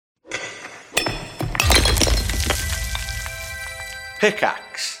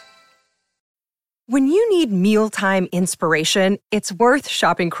Pickaxe. When you need mealtime inspiration, it's worth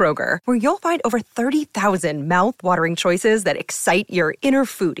shopping Kroger, where you'll find over 30,000 mouth-watering choices that excite your inner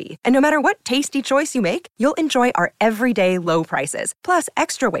foodie. And no matter what tasty choice you make, you'll enjoy our everyday low prices, plus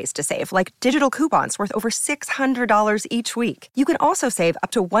extra ways to save, like digital coupons worth over $600 each week. You can also save up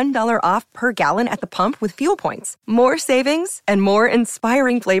to $1 off per gallon at the pump with fuel points. More savings and more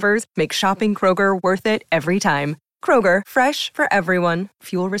inspiring flavors make shopping Kroger worth it every time. Kroger, fresh for everyone.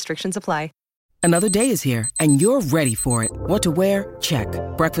 Fuel restrictions apply. Another day is here, and you're ready for it. What to wear? Check.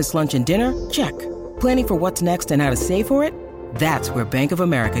 Breakfast, lunch, and dinner? Check. Planning for what's next and how to save for it? That's where Bank of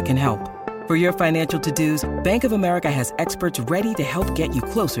America can help. For your financial to-dos, Bank of America has experts ready to help get you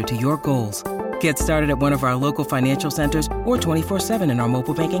closer to your goals. Get started at one of our local financial centers or 24/7 in our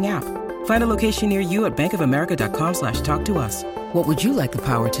mobile banking app. Find a location near you at bankofamerica.com/talktous. What would you like the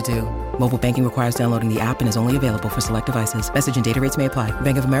power to do? Mobile banking requires downloading the app and is only available for select devices. Message and data rates may apply.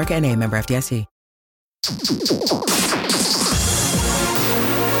 Bank of America N.A., member FDIC.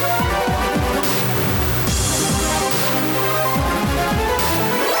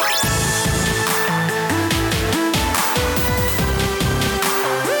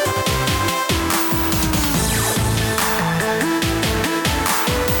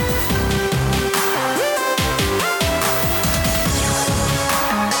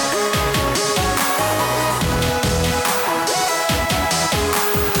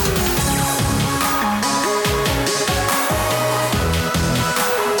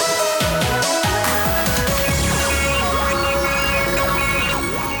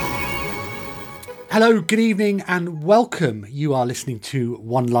 Hello, good evening and welcome. You are listening to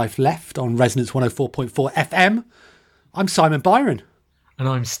One Life Left on Resonance 104.4 FM. I'm Simon Byron. And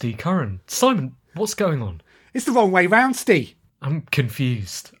I'm Steve Curran. Simon, what's going on? It's the wrong way round, Steve. I'm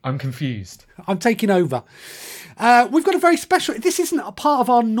confused. I'm taking over. We've got a very special... This isn't a part of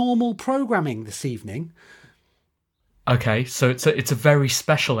our normal programming this evening. Okay, so it's a very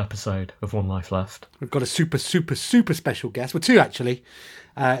special episode of One Life Left. We've got a super special guest. Well, two actually,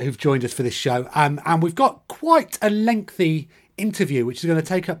 who've joined us for this show. And we've got quite a lengthy interview, which is going to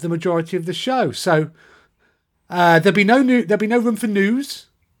take up the majority of the show. So there'll be no room for news.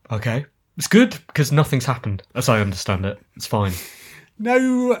 Okay, it's good because nothing's happened, as I understand it. It's fine.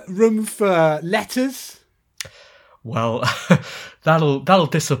 No room for letters. Well, that'll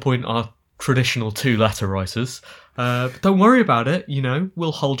disappoint our traditional two-letter writers. But don't worry about it. You know,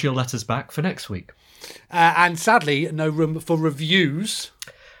 we'll hold your letters back for next week. And sadly, no room for reviews.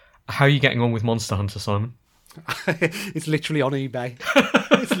 How are you getting on with Monster Hunter, Simon? It's literally on eBay.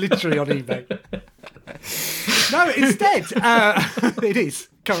 No, instead, it is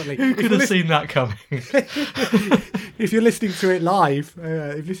currently. Who could have seen that coming? If you're listening to it live, if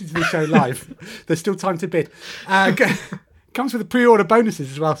you're listening to the show live, there's still time to bid. Comes with the pre-order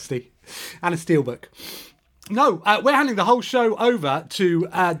bonuses as well, Steve, and a steelbook. No, we're handing the whole show over to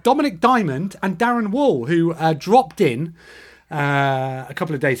Dominic Diamond and Darren Wall, who dropped in a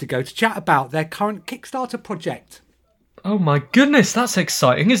couple of days ago to chat about their current Kickstarter project. Oh my goodness, that's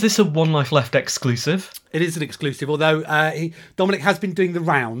exciting. Is this a One Life Left exclusive? It is an exclusive, although Dominic has been doing the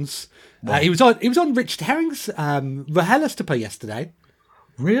rounds. He was on Richard Herring's RHLSTP yesterday.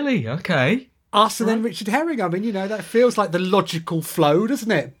 Really? Okay. Us and then Richard Herring. I mean, you know, that feels like the logical flow,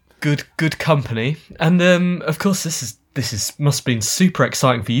 doesn't it? Good company. And of course this must have been super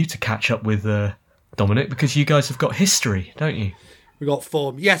exciting for you to catch up with Dominic, because you guys have got history, don't you? We got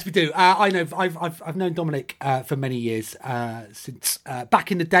form. Yes, we do. I know. I've known Dominic for many years, since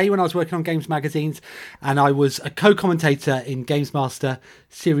back in the day when I was working on Games magazines, and I was a co-commentator in Games Master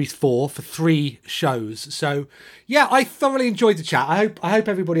Series 4 for 3 shows. So, yeah, I thoroughly enjoyed the chat. I hope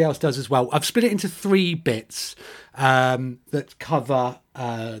everybody else does as well. I've split it into 3 bits that cover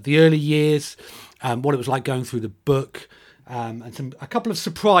the early years, what it was like going through the book, and a couple of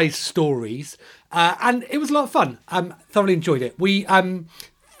surprise stories. And it was a lot of fun. Thoroughly enjoyed it.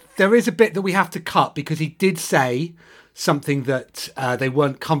 There is a bit that we have to cut because he did say something that they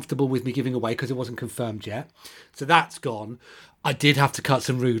weren't comfortable with me giving away because it wasn't confirmed yet. So that's gone. I did have to cut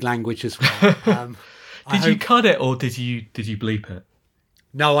some rude language as well. Did you cut it or did you bleep it?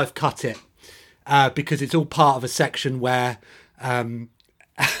 No, I've cut it because it's all part of a section where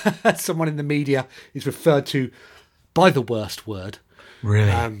someone in the media is referred to by the worst word.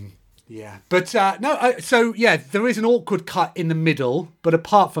 Really? Yeah, but no. So yeah, there is an awkward cut in the middle, but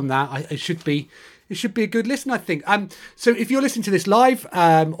apart from that, it should be a good listen, I think. So if you're listening to this live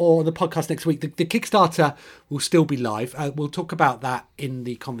or the podcast next week, the Kickstarter will still be live. We'll talk about that in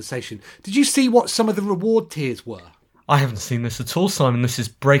the conversation. Did you see what some of the reward tiers were? I haven't seen this at all, Simon. This is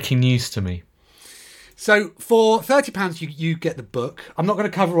breaking news to me. So for £30, you get the book. I'm not going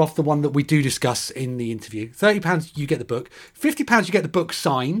to cover off the one that we do discuss in the interview. £30, you get the book. £50, you get the book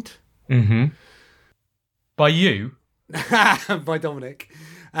signed. Mm-hmm. By you? By Dominic.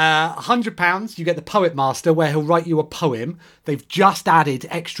 £100, you get the Poet Master, where he'll write you a poem. They've just added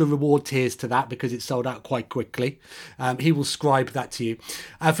extra reward tiers to that because it sold out quite quickly. He will scribe that to you.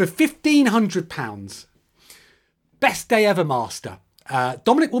 For £1,500, Best Day Ever Master.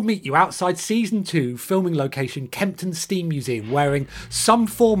 Dominic will meet you outside Season 2 filming location Kempton Steam Museum wearing some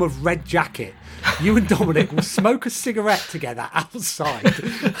form of red jacket. You and Dominic will smoke a cigarette together outside.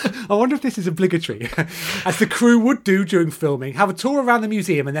 I wonder if this is obligatory. As the crew would do during filming, have a tour around the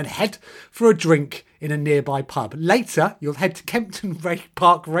museum and then head for a drink in a nearby pub. Later, you'll head to Kempton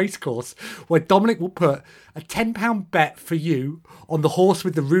Park Racecourse, where Dominic will put a £10 bet for you on the horse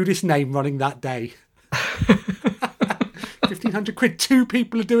with the rudest name running that day. 1,500 quid. 2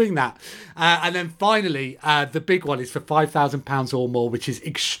 people are doing that. And then finally, the big one is for £5,000 or more, which is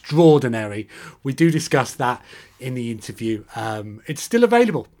extraordinary. We do discuss that in the interview. It's still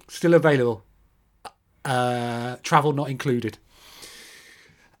available. Travel not included.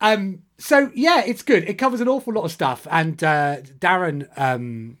 So yeah, it's good. It covers an awful lot of stuff. And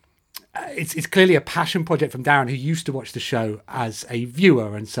Darren, it's clearly a passion project from Darren, who used to watch the show as a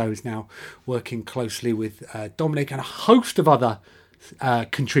viewer, and so is now working closely with Dominic and a host of other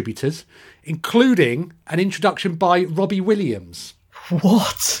contributors, including an introduction by Robbie Williams.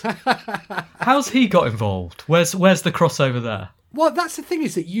 What? How's he got involved? Where's the crossover there? Well, that's the thing,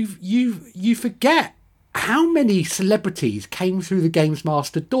 is that you forget how many celebrities came through the Games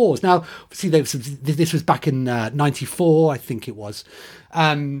Master doors. Now, obviously, this was back in '94, I think it was.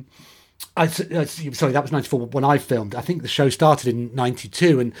 Sorry, that was 94 when I filmed. I think the show started in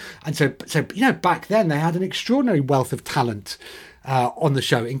 92, and so back then they had an extraordinary wealth of talent on the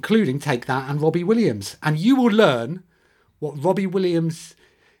show, including Take That and Robbie Williams. And you will learn what Robbie Williams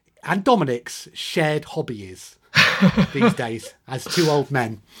and Dominic's shared hobby is these days as 2 old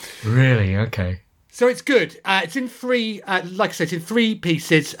men. Really? Okay. So it's good. It's in 3, like I said, it's in 3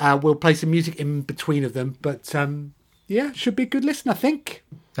 pieces. We'll play some music in between of them, but yeah, should be a good listen, I think.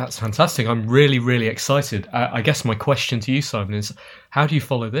 That's fantastic. I'm really, really excited. I guess my question to you, Simon, is how do you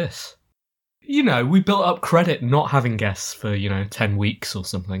follow this? We built up credit not having guests for, 10 weeks or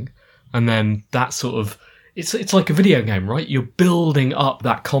something. And then that sort of... It's like a video game, right? You're building up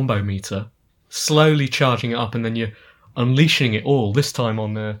that combo meter, slowly charging it up, and then you're unleashing it all, this time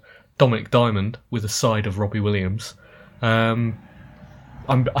on Dominic Diamond with a side of Robbie Williams. I'm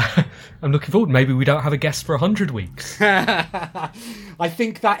looking forward. Maybe we don't have a guest for 100 weeks. I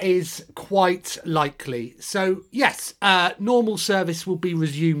think that is quite likely. So, yes, normal service will be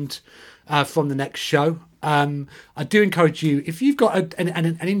resumed from the next show. I do encourage you, if you've got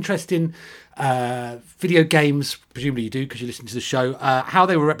an interest in video games, presumably you do because you listen to the show, how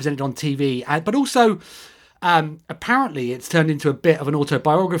they were represented on TV, but also... apparently it's turned into a bit of an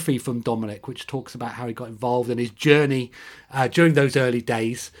autobiography from Dominic, which talks about how he got involved and his journey during those early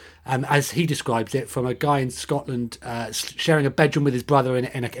days, as he describes it, from a guy in Scotland sharing a bedroom with his brother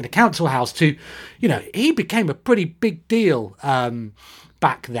in a council house to, he became a pretty big deal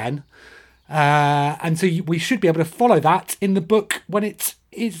back then. And so we should be able to follow that in the book when it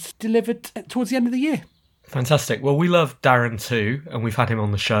is delivered towards the end of the year. Fantastic. Well, we love Darren too, and we've had him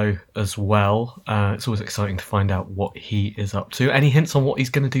on the show as well. It's always exciting to find out what he is up to. Any hints on what he's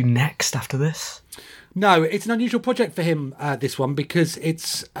going to do next after this? No, it's an unusual project for him, this one, because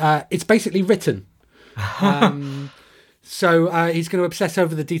it's basically written. So he's going to obsess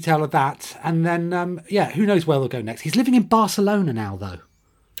over the detail of that. And then, who knows where they'll go next. He's living in Barcelona now, though.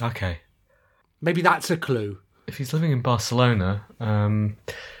 Okay. Maybe that's a clue. If he's living in Barcelona...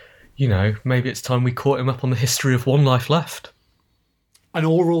 maybe it's time we caught him up on the history of One Life Left. An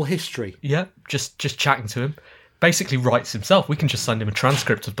oral history? Yeah, just chatting to him. Basically writes himself. We can just send him a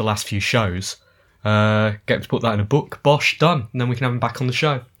transcript of the last few shows. Get him to put that in a book. Bosh, done. And then we can have him back on the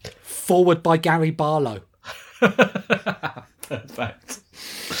show. Forward by Gary Barlow. Perfect.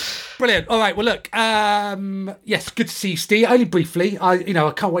 Brilliant. All right, well, look. Yes, good to see you, Steve. Only briefly.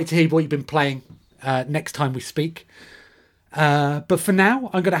 I can't wait to hear what you've been playing next time we speak. But for now,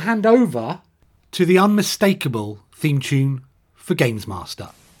 I'm going to hand over to the unmistakable theme tune for Games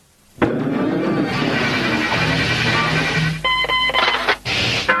Master.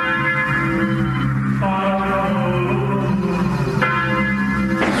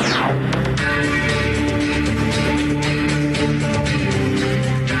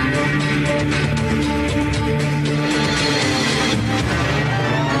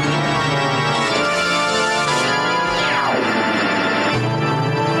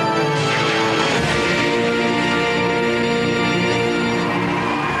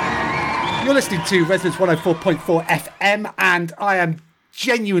 listening to Resonance 104.4 FM, and I am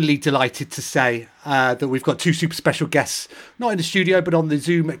genuinely delighted to say that we've got two super special guests, not in the studio, but on the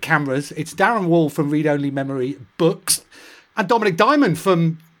Zoom cameras. It's Darren Wall from Read Only Memory Books and Dominic Diamond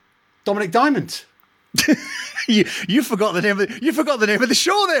from Dominic Diamond. You forgot the name of the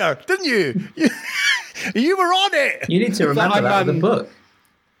show there, didn't you? You were on it. You need to remember that with the book.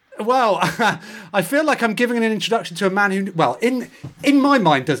 Well, I feel like I'm giving an introduction to a man who, well, in my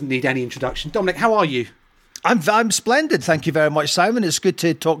mind, doesn't need any introduction. Dominic, how are you? I'm splendid. Thank you very much, Simon. It's good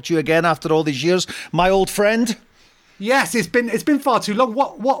to talk to you again after all these years, my old friend. Yes, it's been far too long.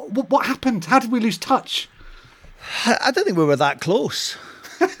 What happened? How did we lose touch? I don't think we were that close.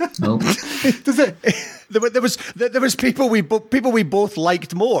 No. Does it? There was people we both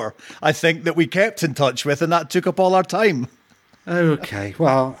liked more, I think, that we kept in touch with, and that took up all our time. Okay,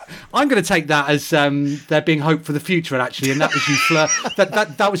 well, I'm going to take that as there being hope for the future, actually, and that was you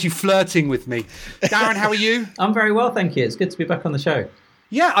that was you flirting with me. Darren, how are you? I'm very well, thank you. It's good to be back on the show.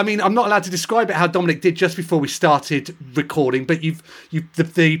 Yeah, I mean, I'm not allowed to describe it how Dominic did just before we started recording, but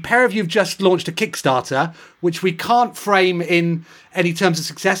the pair of you have just launched a Kickstarter, which we can't frame in any terms of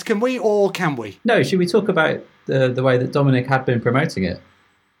success, can we, or can we? No, should we talk about the way that Dominic had been promoting it?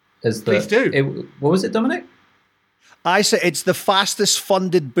 Please do. What was it, Dominic? I say it's the fastest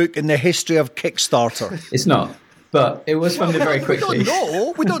funded book in the history of Kickstarter. It's not, but it was funded very quickly.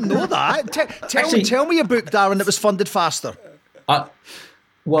 We don't know that. Tell me a book, Darren, that was funded faster. I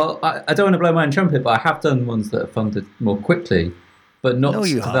don't want to blow my own trumpet, but I have done ones that are funded more quickly, but not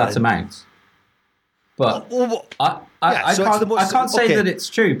to that amount. But I can't say that it's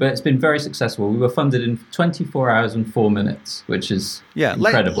true, but it's been very successful. We were funded in 24 hours and 4 minutes, which is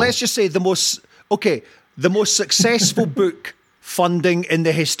incredible. Let's just say the most successful book funding in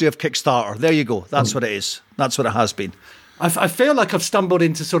the history of Kickstarter. There you go. That's what it is. That's what it has been. I feel like I've stumbled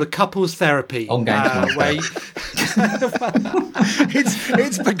into sort of couples therapy. On Games where it's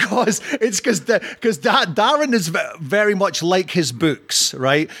because Darren is very much like his books,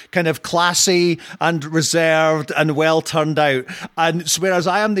 right? Kind of classy and reserved and well turned out. And whereas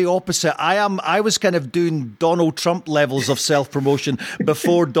I am the opposite, I was kind of doing Donald Trump levels of self promotion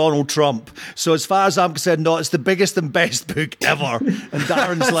before Donald Trump. So as far as I'm concerned, no, it's the biggest and best book ever. And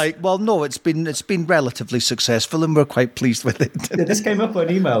Darren's like, well, no, it's been relatively successful, and we're quite pleased with it. Yeah, this came up on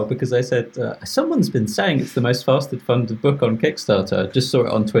email because I said, someone's been saying it's the most fastest funded book on Kickstarter. I just saw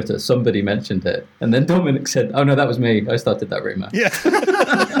it on Twitter. Somebody mentioned it. And then Dominic said, oh no, that was me. I started that rumour. Yeah.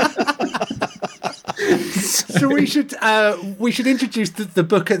 So we should introduce the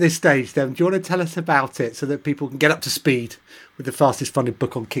book at this stage then. Do you want to tell us about it so that people can get up to speed with the fastest funded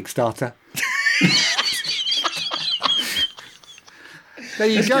book on Kickstarter? There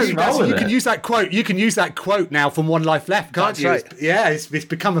you go. You can use that quote. You can use that quote now from One Life Left, can't you? Right. It's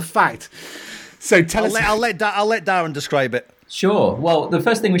become a fact. So I'll let Darren describe it. Sure. Well, the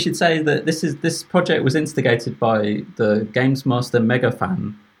first thing we should say is that this project was instigated by the Games Master mega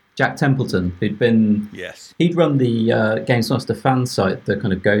fan Jack Templeton, he'd run the Games Master fan site, the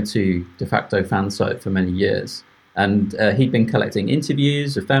kind of go-to de facto fan site for many years, and he'd been collecting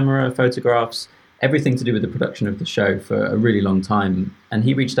interviews, ephemera, photographs, everything to do with the production of the show for a really long time. And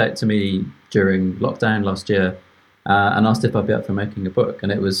he reached out to me during lockdown last year and asked if I'd be up for making a book.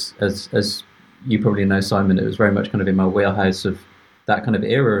 And it was, as you probably know, Simon, it was very much kind of in my wheelhouse of that kind of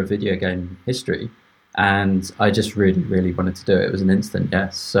era of video game history. And I just really, really wanted to do it. It was an instant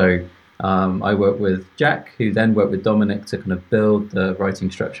yes. So I worked with Jack, who then worked with Dominic to kind of build the writing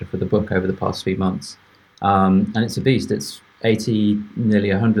structure for the book over the past few months. And it's a beast. It's 80,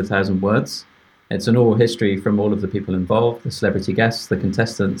 nearly 100,000 words. It's an oral history from all of the people involved, the celebrity guests, the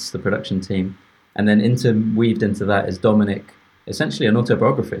contestants, the production team. And then interweaved into that is Dominic, essentially an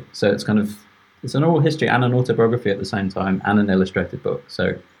autobiography. So it's an oral history and an autobiography at the same time, and an illustrated book.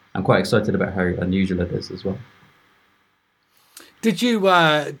 So I'm quite excited about how unusual it is as well. Did you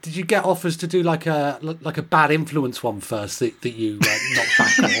get offers to do like a bad influence one first that you knocked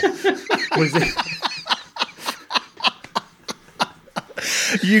back on? Was it?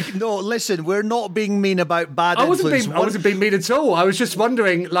 Listen, we're not being mean about bad influence. I wasn't being mean at all. I was just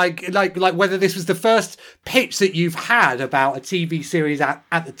wondering, like whether this was the first pitch that you've had about a TV series at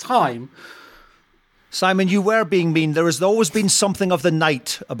the time. Simon, you were being mean. There has always been something of the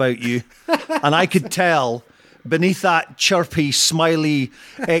night about you, and I could tell. Beneath that chirpy, smiley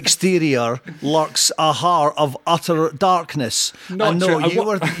exterior lurks a heart of utter darkness.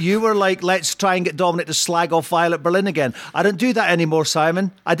 You were like, let's try and get Dominic to slag off Violet Berlin again. I don't do that anymore,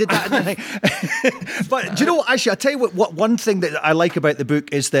 Simon. I did that. But do you know what? Actually, I'll tell you what. One thing that I like about the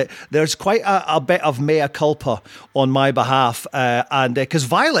book is that there's quite a bit of mea culpa on my behalf, and because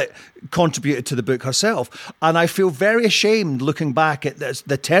Violet contributed to the book herself. And I feel very ashamed looking back at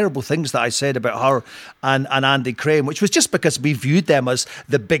the terrible things that I said about her and Andy Crane, which was just because we viewed them as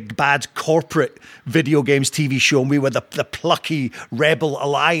the big bad corporate video games TV show, and we were the plucky rebel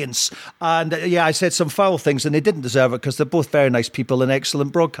alliance. And yeah, I said some foul things, and they didn't deserve it because they're both very nice people and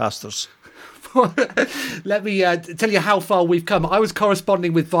excellent broadcasters. Let me tell you how far we've come. I was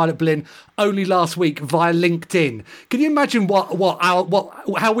corresponding with Violet Blinn only last week via LinkedIn. Can you imagine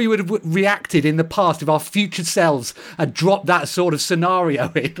how we would have reacted in the past if our future selves had dropped that sort of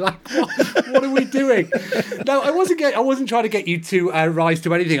scenario in? Like, what are we doing? No, I wasn't trying to get you to rise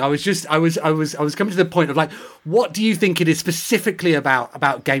to anything. I was coming to the point of like, what do you think it is specifically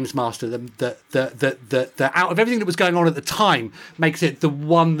about Games Master that out of everything that was going on at the time makes it the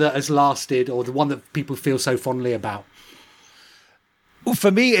one that has lasted, or the one that people feel so fondly about?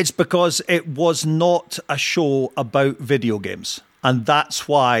 For me, it's because it was not a show about video games. And that's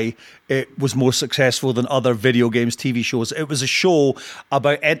why it was more successful than other video games TV shows. It was a show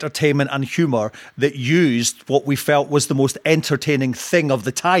about entertainment and humour that used what we felt was the most entertaining thing of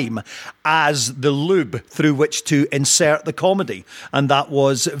the time as the lube through which to insert the comedy. And that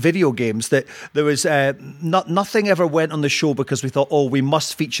was video games. That there was nothing ever went on the show because we thought, oh, we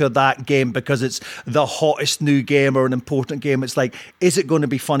must feature that game because it's the hottest new game or an important game. It's like, is it going to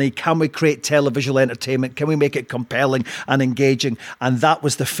be funny? Can we create televisual entertainment? Can we make it compelling and engaging? And that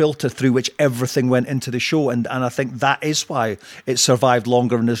was the filter through which everything went into the show. And I think that is why it survived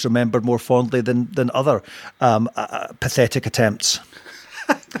longer and is remembered more fondly than other pathetic attempts.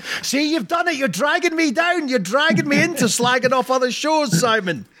 See, you've done it. You're dragging me down. You're dragging me into slagging off other shows,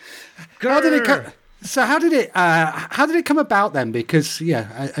 Simon. How did it come about then? Because,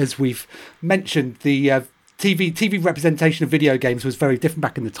 yeah, as we've mentioned, the TV representation of video games was very different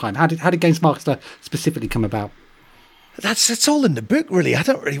back in the time. How did Games Master specifically come about? It's all in the book, really. I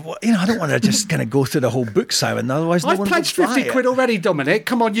don't want to just kind of go through the whole book, Simon. Otherwise, I've pledged 50 quid already, Dominic.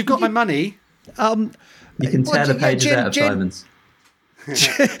 Come on, you've got my money. You can tear the pages out of Simon's.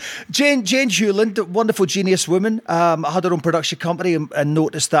 Jane Hewland, a wonderful genius woman, had her own production company and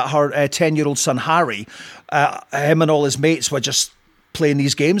noticed that her 10-year-old son Harry, him and all his mates were just playing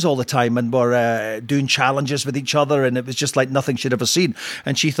these games all the time and were doing challenges with each other, and it was just like nothing she'd ever seen.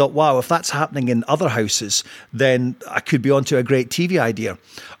 And she thought, wow, if that's happening in other houses, then I could be onto a great TV idea.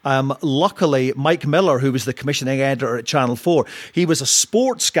 Luckily, Mike Miller, who was the commissioning editor at Channel 4, he was a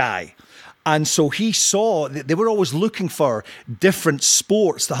sports guy. And so he saw, they were always looking for different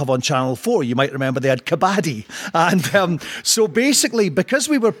sports to have on Channel 4. You might remember they had Kabaddi. And so basically, because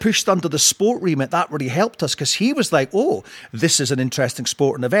we were pushed under the sport remit, that really helped us, because he was like, oh, this is an interesting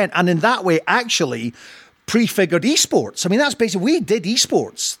sport and event. And in that way, actually prefigured esports. I mean, that's basically, we did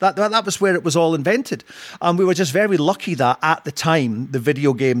esports. That was where it was all invented. And we were just very lucky that at the time, the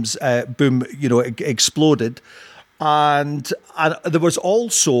video games boom, exploded. And there was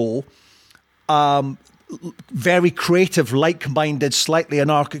also very creative, like-minded, slightly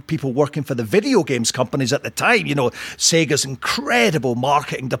anarchic people working for the video games companies at the time. Sega's incredible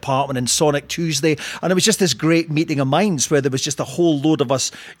marketing department and Sonic Tuesday. And it was just this great meeting of minds where there was just a whole load of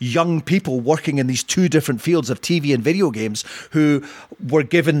us young people working in these two different fields of TV and video games who were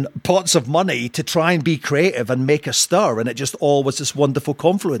given pots of money to try and be creative and make a stir. And it just all was this wonderful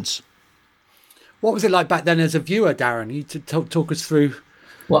confluence. What was it like back then as a viewer, Darren? You talk us through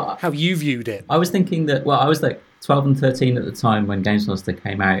how you viewed it. I was thinking that, I was like 12 and 13 at the time when Games Master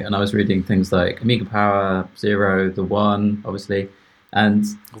came out, and I was reading things like Amiga Power, Zero, The One, obviously. And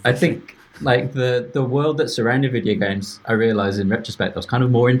I think like the world that surrounded video games, I realised in retrospect, I was kind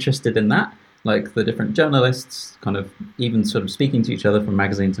of more interested in that. Like the different journalists kind of even sort of speaking to each other from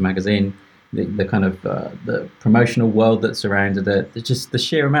magazine to magazine, the kind of the promotional world that surrounded it, just the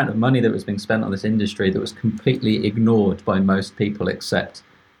sheer amount of money that was being spent on this industry that was completely ignored by most people except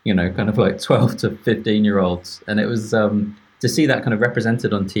kind of like 12 to 15-year-olds. And it was, to see that kind of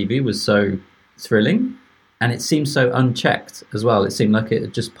represented on TV was so thrilling. And it seemed so unchecked as well. It seemed like it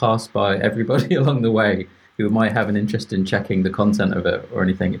had just passed by everybody along the way who might have an interest in checking the content of it or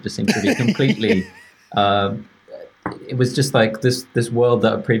anything. It just seemed to be completely, it was just like this world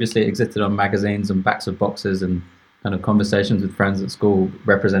that had previously existed on magazines and backs of boxes and kind of conversations with friends at school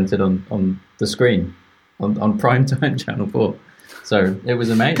represented on the screen, on primetime Channel 4. So it was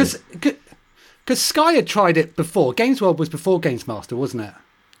amazing. Because Sky had tried it before. Games World was before Games Master, wasn't it?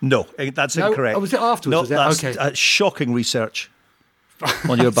 No, that's incorrect. Oh, was it afterwards? No, that's shocking research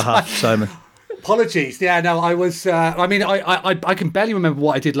on your behalf, Simon. Apologies. Yeah, no, I was... I can barely remember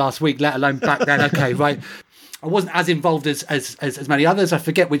what I did last week, let alone back then. Okay, right. I wasn't as involved as many others. I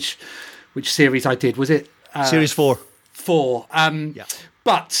forget which series I did. Was it... Series 4. 4. Yeah.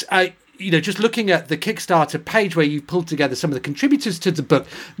 But just looking at the Kickstarter page where you pulled together some of the contributors to the book,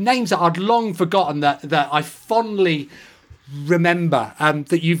 names that I'd long forgotten that I fondly remember,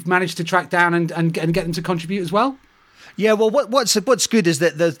 that you've managed to track down and get them to contribute as well. Yeah, well, what's good is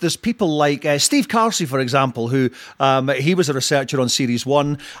that there's people like Steve Carsey, for example, who he was a researcher on Series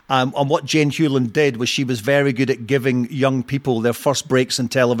 1. And what Jane Hewland did was she was very good at giving young people their first breaks in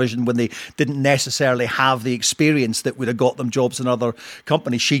television when they didn't necessarily have the experience that would have got them jobs in other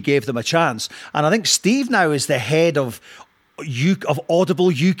companies. She gave them a chance. And I think Steve now is the head of Audible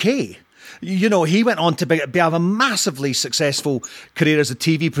UK. He went on to have a massively successful career as a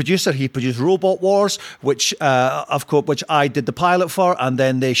TV producer. He produced Robot Wars, which I did the pilot for, and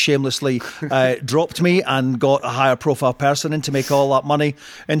then they shamelessly dropped me and got a higher profile person in to make all that money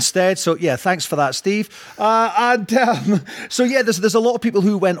instead. So yeah, thanks for that, Steve. There's a lot of people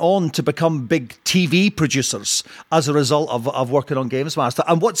who went on to become big TV producers as a result of working on Games Master.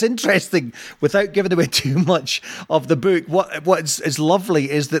 And what's interesting, without giving away too much of the book, what is lovely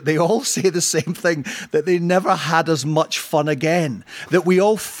is that they all say the same thing, that they never had as much fun again, that we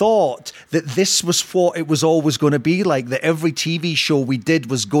all thought that this was what it was always going to be like, that every TV show we did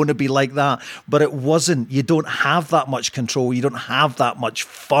was going to be like that, but it wasn't. You don't have that much control, you don't have that much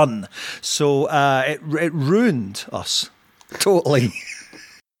fun, so it ruined us totally.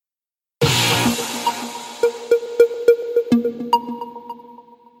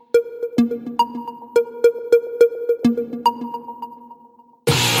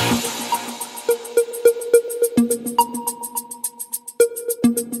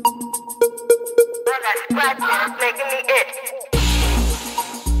 Making me itch.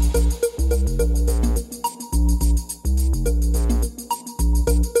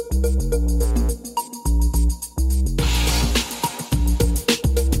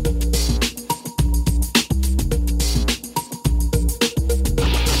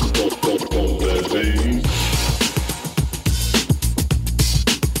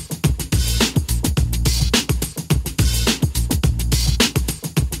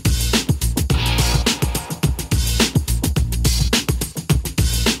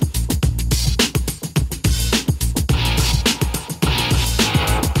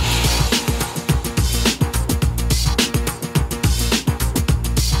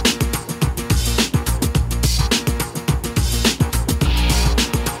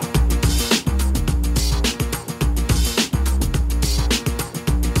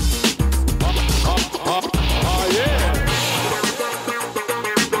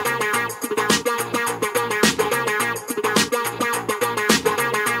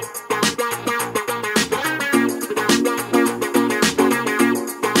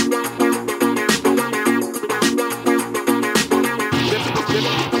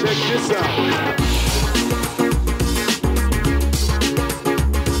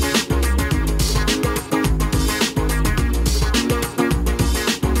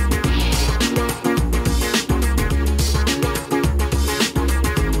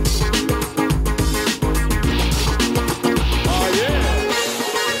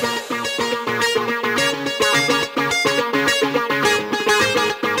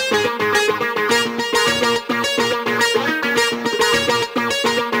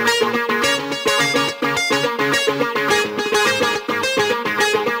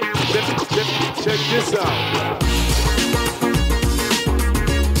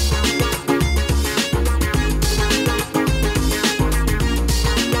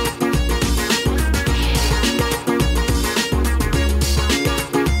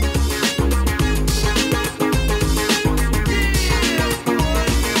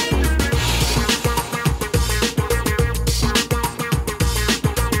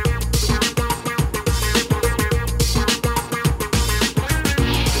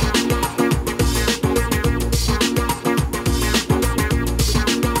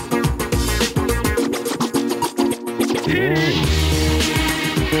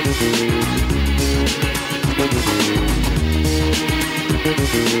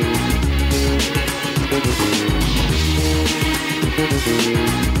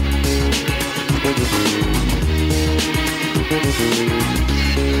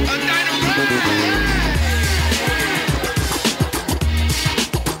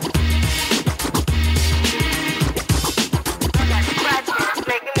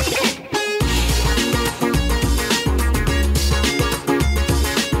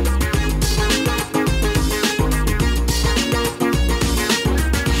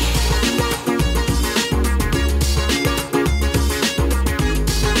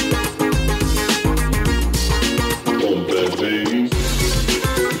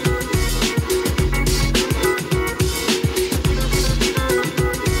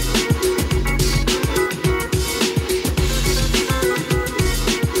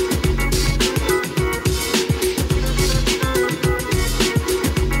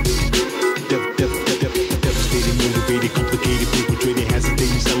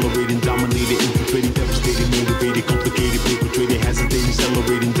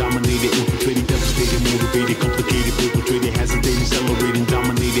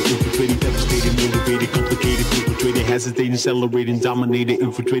 hesitating, celebrating, dominating,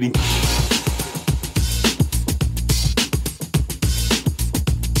 infiltrating.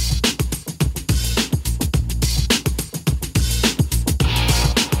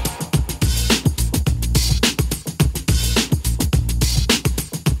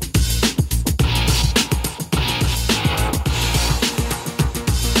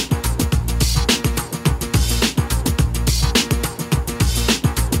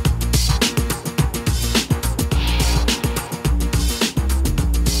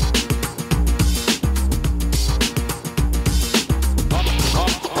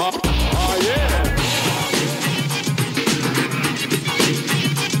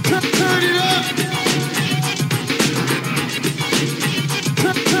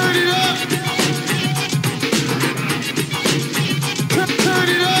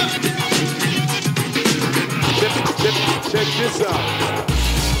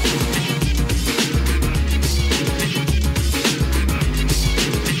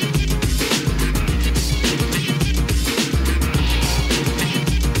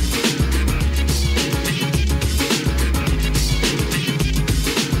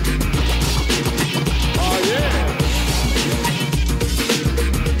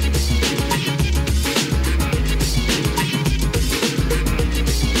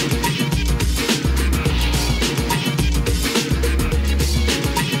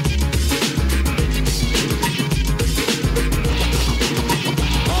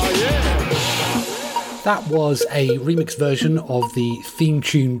 That was a remix version of the theme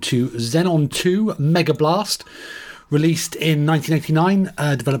tune to Xenon 2 Mega Blast, released in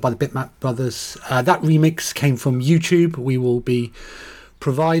 1989, developed by the Bitmap Brothers. That remix came from YouTube. We will be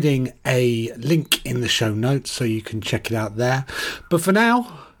providing a link in the show notes so you can check it out there. But for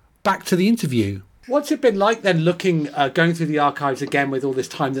now, back to the interview. What's it been like then going through the archives again with all this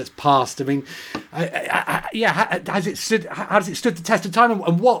time that's passed? I mean, how does it stood the test of time?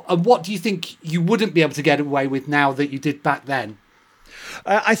 And what do you think you wouldn't be able to get away with now that you did back then?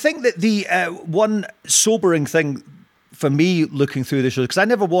 I think that the one sobering thing for me looking through the shows, because I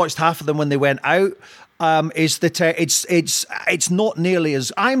never watched half of them when they went out, is that it's not nearly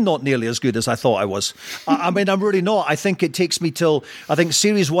as I'm not nearly as good as I thought I was. I mean, I'm really not. I think it takes me till I think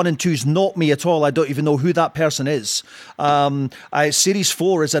series 1 and 2's not me at all. I don't even know who that person is. Series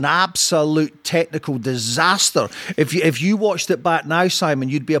 4 is an absolute technical disaster. If you watched it back now, Simon,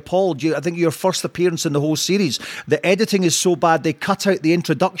 you'd be appalled. I think your first appearance in the whole series, the editing is so bad they cut out the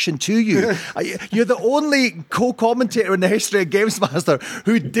introduction to you. You're the only co-commentator in the history of Games Master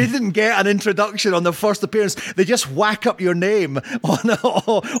who didn't get an introduction on the first appearance. They just whack up your name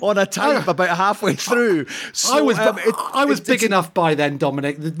on a type about halfway through. So, I was big enough by then,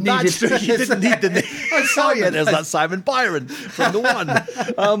 Dominic. That's true. You didn't need the name. Oh yeah, there's that Simon Byron from the one.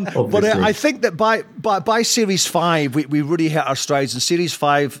 But I think that by series 5, we really hit our strides, and series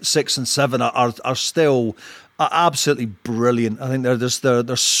 5, 6, and 7 are still absolutely brilliant. I think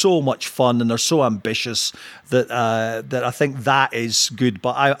they're so much fun and they're so ambitious that I think that is good.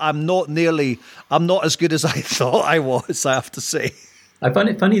 But I'm not as good as I thought I was, I have to say. I find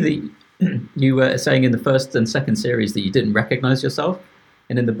it funny that you were saying in the first and second series that you didn't recognize yourself,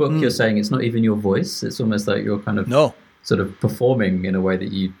 and in the book you're saying it's not even your voice. It's almost like you're kind of sort of performing in a way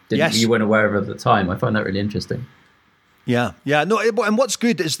that you didn't, you weren't aware of at the time. I find that really interesting. Yeah. No, and what's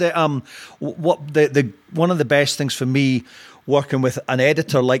good is that one of the best things for me working with an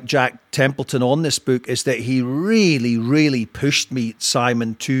editor like Jack Templeton on this book is that he really, really pushed me,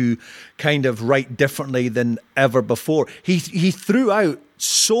 Simon, to kind of write differently than ever before. He threw out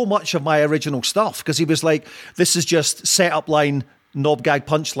so much of my original stuff because he was like, this is just set up line, knob gag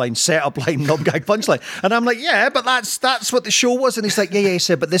punchline, set up line, knob gag punchline. And I'm like, yeah, but that's what the show was. And he's like, yeah, he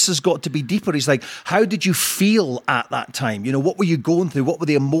said, but this has got to be deeper. He's like, how did you feel at that time? You know, what were you going through? What were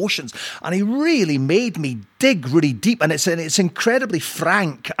the emotions? And he really made me dig really deep. And it's incredibly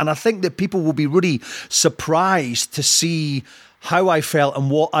frank. And I think that people will be really surprised to see how I felt and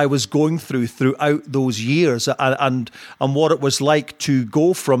what I was going throughout those years, and what it was like to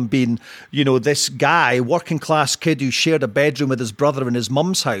go from being, you know, this guy, working class kid who shared a bedroom with his brother in his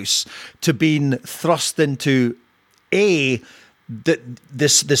mum's house, to being thrust into this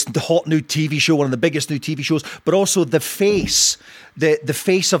hot new TV show, one of the biggest new TV shows, but also the face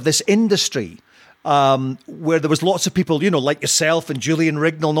of this industry. Where there was lots of people, you know, like yourself and Julian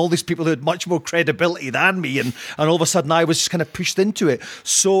Rignall and all these people who had much more credibility than me, and all of a sudden I was just kind of pushed into it.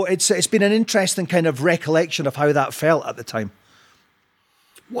 So it's been an interesting kind of recollection of how that felt at the time.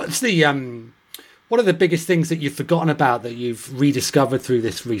 What's the what are the biggest things that you've forgotten about that you've rediscovered through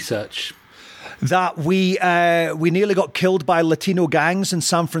this research? that we nearly got killed by Latino gangs in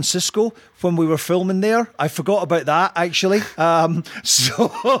San Francisco when we were filming there. I forgot about that, actually.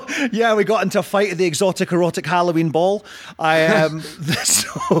 So, yeah, we got into a fight at the Exotic Erotic Halloween Ball.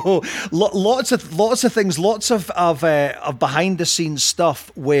 So lots of things, lots of behind the scenes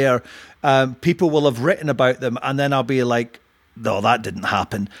stuff where people will have written about them, and then I'll be like, no, that didn't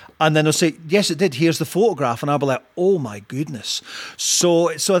happen. And then they'll say, yes, it did. Here's the photograph. And I'll be like, oh my goodness. So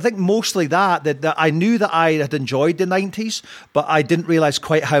I think mostly that I knew that I had enjoyed the 90s, but I didn't realize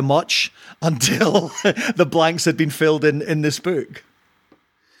quite how much until the blanks had been filled in this book.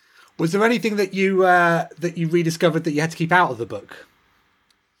 Was there anything that you rediscovered that you had to keep out of the book?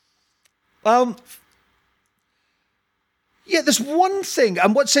 Yeah, there's one thing,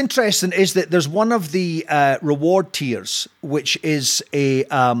 and what's interesting is that there's one of the reward tiers, which is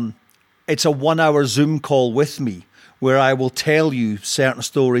it's a 1 hour Zoom call with me, where I will tell you certain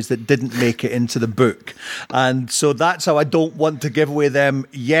stories that didn't make it into the book. And so that's how I don't want to give away them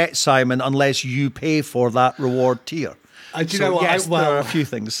yet, Simon, unless you pay for that reward tier. Do you know what? Yes, there are a few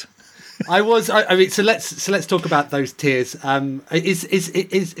things. So let's talk about those tiers.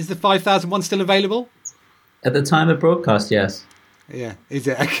 Is the 5,001 still available? At the time of broadcast, yes. Yeah, is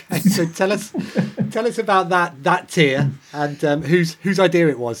it? Okay. So tell us about that tier and whose idea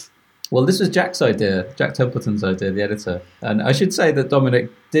it was. Well, this was Jack's idea, Jack Templeton's idea, the editor. And I should say that Dominic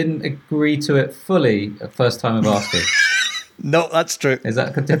didn't agree to it fully at first time of asking. No, that's true. Is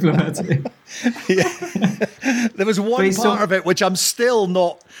that diplomatic? Yeah. There was one part of it which I'm still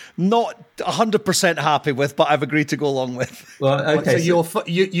not 100% happy with, but I've agreed to go along with. Well, okay. So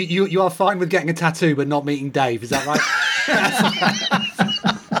you are fine with getting a tattoo, but not meeting Dave. Is that right?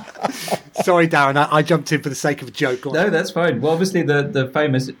 Sorry, Darren. I jumped in for the sake of a joke. No, that's fine. Well, obviously the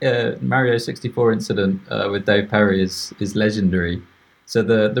famous Mario 64 incident with Dave Perry is legendary. So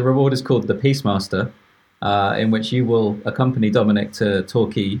the reward is called the Peacemaster. In which you will accompany Dominic to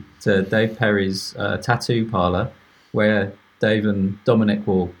Torquay, to Dave Perry's tattoo parlour, where Dave and Dominic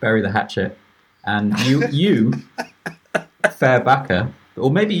will bury the hatchet, and you fair backer,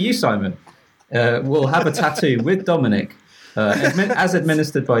 or maybe you, Simon, will have a tattoo with Dominic, as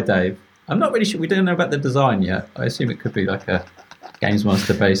administered by Dave. I'm not really sure. We don't know about the design yet. I assume it could be like a Games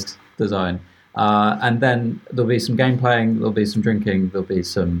Master-based design. And then there'll be some game playing, there'll be some drinking, there'll be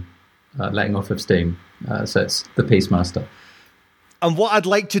some letting off of steam. So it's the Peacemaster. And what I'd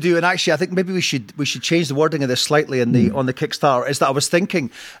like to do, and actually I think maybe we should change the wording of this slightly on the Kickstarter, is that I was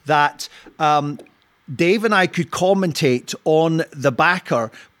thinking that Dave and I could commentate on the backer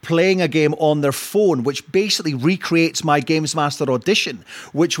playing a game on their phone, which basically recreates my Games Master audition,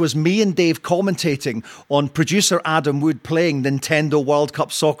 which was me and Dave commentating on producer Adam Wood playing Nintendo World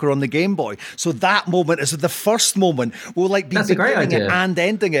Cup Soccer on the Game Boy. So that moment is the first moment. We'll be beginning it and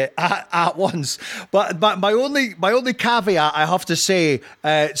ending it at once. But my only caveat I have to say,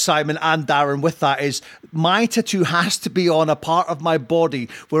 Simon and Darren, with that is my tattoo has to be on a part of my body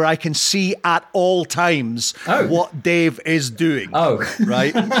where I can see at all times what Dave is doing. Oh,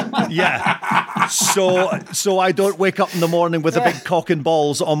 right. Yeah. So I don't wake up in the morning with a big cock and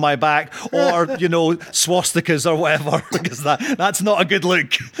balls on my back, or swastikas or whatever, because that's not a good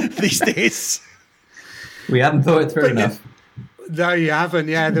look these days. We haven't thought it through enough. No, you haven't.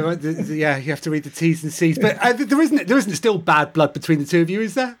 Yeah, you have to read the T's and C's. But there isn't still bad blood between the two of you,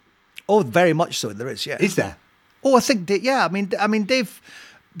 is there? Oh, very much so. There is. Yeah. Is there? Oh, I think. Yeah. I mean, Dave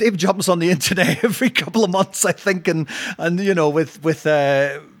jumps on the internet every couple of months, I think, and with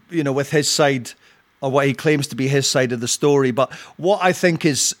his side, or what he claims to be his side of the story. But what I think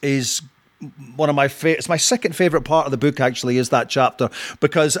is one of my it's my second favourite part of the book, actually, is that chapter,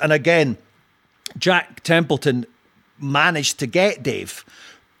 because, and again, Jack Templeton managed to get Dave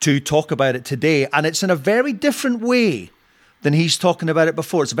to talk about it today, and it's in a very different way than he's talking about it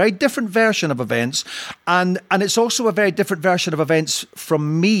before. It's a very different version of events, and it's also a very different version of events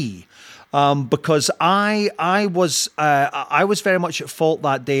from me, because I was very much at fault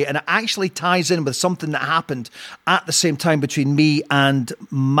that day, and it actually ties in with something that happened at the same time between me and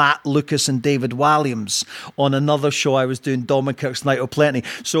Matt Lucas and David Walliams on another show I was doing, Dominic's Night of Plenty.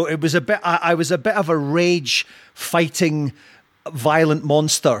 So it was I was a bit of a rage fighting violent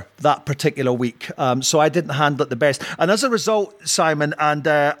monster that particular week, so I didn't handle it the best, and as a result, Simon, and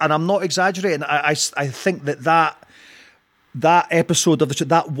I'm not exaggerating, I think that episode of the show,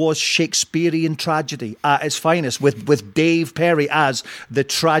 that was Shakespearean tragedy at its finest, with Dave Perry as the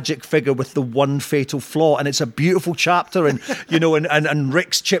tragic figure with the one fatal flaw, and it's a beautiful chapter, and and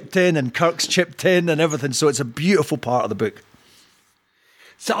Rick's chipped in and Kirk's chipped in and everything, so it's a beautiful part of the book.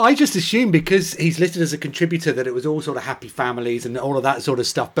 So I just assumed because he's listed as a contributor that it was all sort of happy families and all of that sort of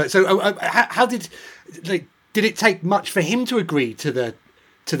stuff. But so how did it take much for him to agree to the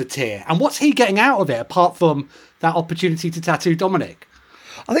tier? And what's he getting out of it apart from that opportunity to tattoo Dominic?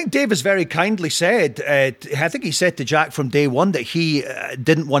 I think Dave has very kindly said, I think he said to Jack from day one that he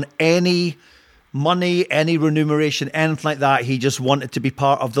didn't want any money, any remuneration, anything like that. He just wanted to be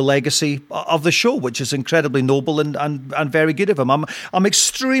part of the legacy of the show, which is incredibly noble and very good of him. I'm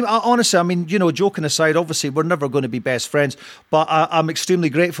extreme. Honestly, I mean, joking aside, obviously we're never going to be best friends, but I'm extremely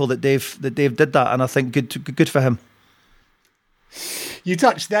grateful that Dave did that, and I think good for him. You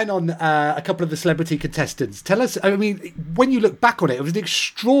touched then on a couple of the celebrity contestants. Tell us, I mean, when you look back on it, it was an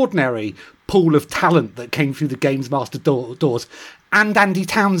extraordinary pool of talent that came through the Games Master doors, and Andy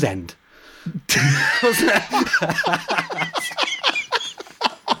Townsend.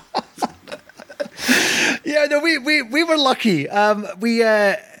 Yeah, no, we were lucky.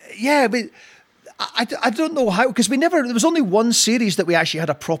 I don't know how, because there was only one series that we actually had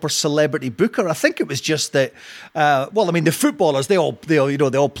a proper celebrity booker. I think it was just that, the footballers, they all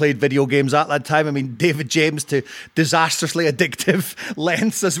played video games at that time. I mean, David James to disastrously addictive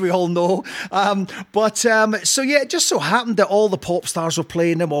lengths, as we all know. It just so happened that all the pop stars were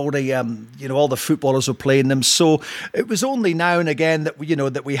playing them, all the footballers were playing them. So it was only now and again that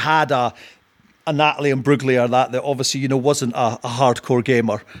we had a Natalie and Bruglia, that obviously wasn't a hardcore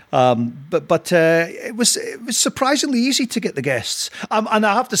gamer, but it was surprisingly easy to get the guests. And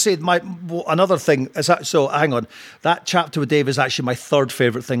I have to say, another thing is that. So hang on, that chapter with Dave is actually my third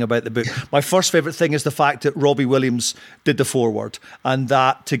favourite thing about the book. My first favourite thing is the fact that Robbie Williams did the foreword, and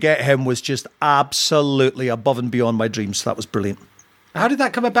that to get him was just absolutely above and beyond my dreams. That was brilliant. How did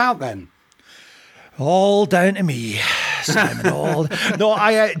that come about then? All down to me, Simon.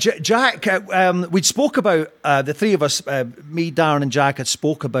 Jack. We spoke about the three of us, me, Darren, and Jack, had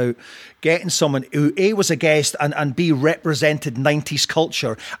spoke about getting someone who A, was a guest and B, represented 90s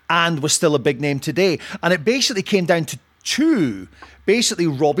culture and was still a big name today. And it basically came down to two. Basically,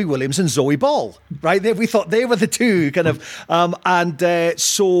 Robbie Williams and Zoe Ball, right? We thought they were the two kind of.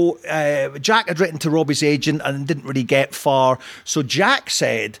 So Jack had written to Robbie's agent and didn't really get far. So Jack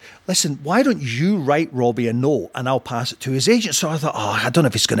said, listen, why don't you write Robbie a note and I'll pass it to his agent? So I thought, I don't know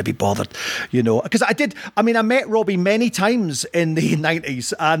if he's going to be bothered, because I met Robbie many times in the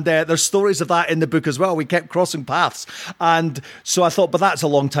 90s, and there's stories of that in the book as well. We kept crossing paths. And so I thought, but that's a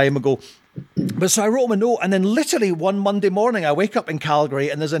long time ago. But so I wrote him a note, and then literally one Monday morning I wake up in Calgary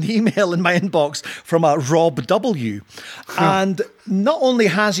and there's an email in my inbox from a Rob W. And not only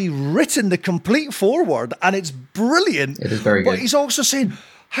has he written the complete foreword, and it's brilliant, it is very good, but he's also saying,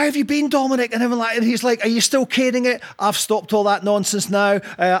 how have you been, Dominic? And he's like, are you still caning it? I've stopped all that nonsense now.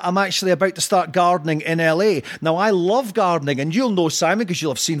 I'm actually about to start gardening in LA. Now, I love gardening, and you'll know, Simon, because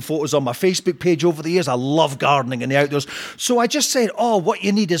you'll have seen photos on my Facebook page over the years. I love gardening in the outdoors. So I just said, what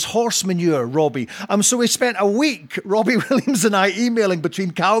you need is horse manure, Robbie. So we spent a week, Robbie Williams and I, emailing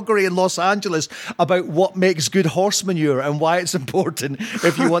between Calgary and Los Angeles about what makes good horse manure and why it's important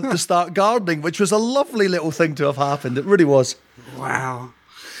if you want to start gardening, which was a lovely little thing to have happened. It really was. Wow.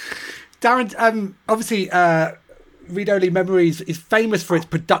 Darren, obviously, Read Only Memories is famous for its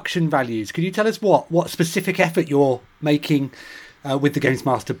production values. Can you tell us what specific effort you're making with the Games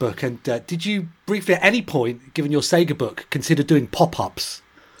Master book? And did you briefly, at any point, given your Sega book, consider doing pop-ups?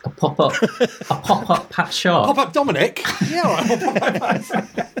 A pop-up Pat Sharp. Pop-up Dominic? Yeah.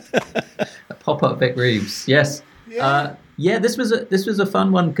 A pop-up Vic Reeves. Yes. Yeah. This was a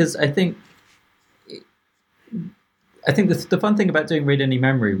fun one, because I think the fun thing about doing Read Only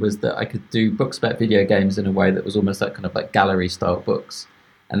Memory was that I could do books about video games in a way that was almost like kind of like gallery style books.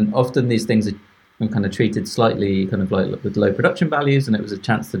 And often these things are kind of treated slightly kind of like with low production values, and it was a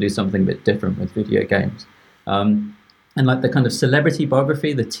chance to do something a bit different with video games. And like the kind of celebrity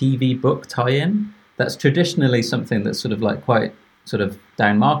biography, the TV book tie-in, that's traditionally something that's sort of like quite sort of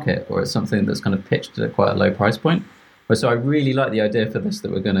down market, or it's something that's kind of pitched at quite a low price point. So I really like the idea for this,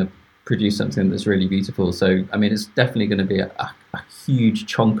 that we're going to produce something that's really beautiful. So I mean, it's definitely going to be a huge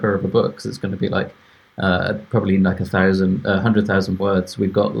chonker of a book, because it's going to be like probably like 100,000 words.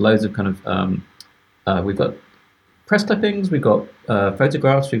 We've got loads of kind of we've got press clippings, we've got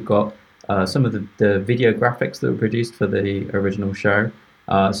photographs, we've got some of the video graphics that were produced for the original show.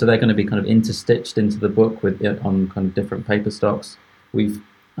 So they're going to be kind of interstitched into the book on kind of different paper stocks. We've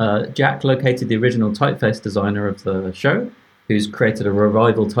Jack located the original typeface designer of the show, who's created a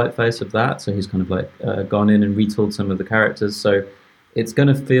revival typeface of that. So he's kind of like gone in and retooled some of the characters. So it's going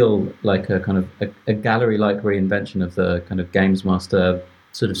to feel like a kind of a gallery-like reinvention of the kind of Games Master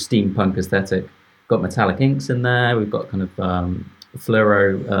sort of steampunk aesthetic. Got metallic inks in there. We've got kind of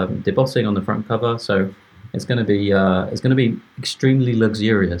fluoro debossing on the front cover. So it's going to be extremely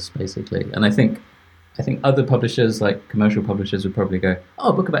luxurious, basically. And I think other publishers, like commercial publishers, would probably go, "Oh,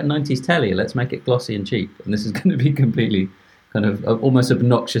 a book about 90s telly. Let's make it glossy and cheap." And this is going to be completely, kind of almost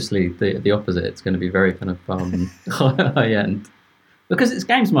obnoxiously the opposite. It's going to be very kind of high end, because it's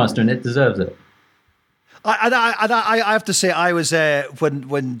Games Master and it deserves it. I have to say, I was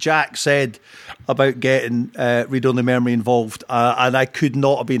when Jack said about getting Read Only Memory involved, and I could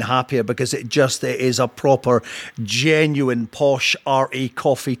not have been happier, because it is a proper, genuine, posh, arty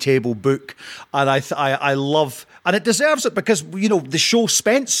coffee table book, and I love. And it deserves it, because, you know, the show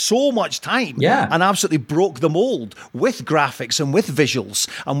spent so much time and absolutely broke the mold with graphics and with visuals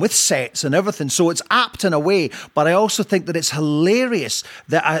and with sets and everything. So it's apt in a way, but I also think that it's hilarious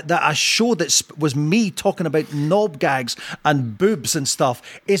that a show that was me talking about knob gags and boobs and stuff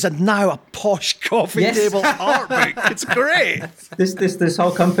is now a posh coffee table art book. It's great. This whole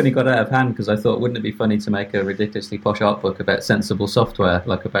company got out of hand, because I thought, wouldn't it be funny to make a ridiculously posh art book about sensible software,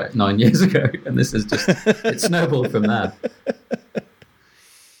 like about 9 years ago? And this is just, it snowballed from there.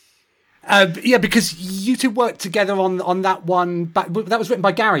 Because you two worked together on that one. That was written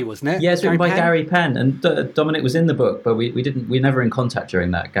by Gary, wasn't it? Yeah, it's written by Gary Penn, and Dominic was in the book, but we were never in contact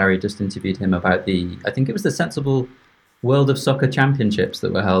during that. Gary just interviewed him about I think it was the Sensible World of Soccer Championships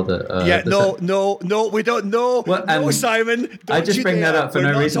that were held at. No, we don't know. Well, no, Simon. I just bring that up for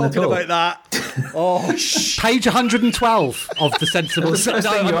no reason at all. We're not talking about that. Oh, page 112 of the Sensible.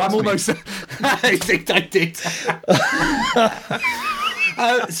 I'm almost. I think I did.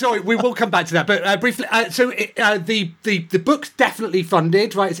 Sorry, we will come back to that, but briefly. The book's definitely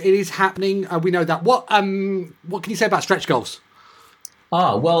funded, right? It is happening. We know that. What can you say about stretch goals?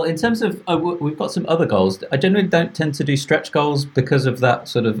 Well, in terms of, we've got some other goals. I generally don't tend to do stretch goals because of that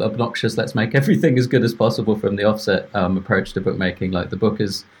sort of obnoxious, let's make everything as good as possible from the offset approach to bookmaking. Like, the book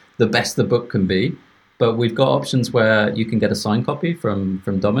is the best the book can be. But we've got options where you can get a signed copy from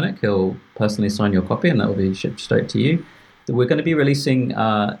Dominic. He'll personally sign your copy, and that will be shipped straight to you. We're going to be releasing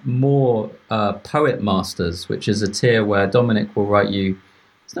more Poet Masters, which is a tier where Dominic will write you,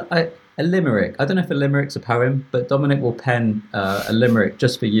 it's not a limerick. I don't know if a limerick's a poem, but Dominic will pen a limerick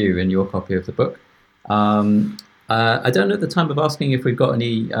just for you in your copy of the book. I don't know at the time of asking if we've got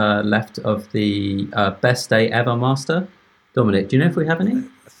any left of the Best Day Ever Master. Dominic, do you know if we have any? I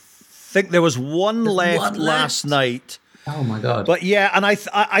think there was one left last night. Oh my God! But yeah, and I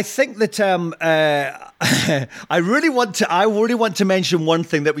think that I really want to mention one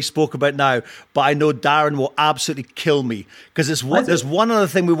thing that we spoke about now, but I know Darren will absolutely kill me, because there's one other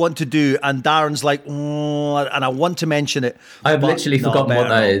thing we want to do, and Darren's like, and I want to mention it. I've literally forgotten what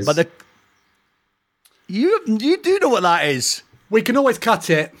that is. But you do know what that is. We can always cut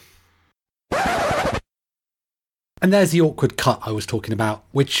it. And there's the awkward cut I was talking about,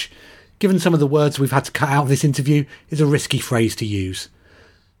 which, given some of the words we've had to cut out of this interview, is a risky phrase to use.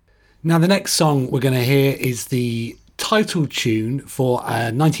 Now, the next song we're going to hear is the title tune for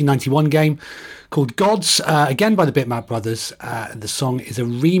a 1991 game called Gods, again by the Bitmap Brothers. The song is a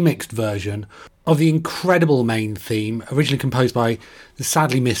remixed version of the incredible main theme, originally composed by the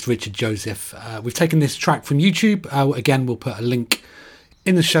sadly missed Richard Joseph. We've taken this track from YouTube. Again, we'll put a link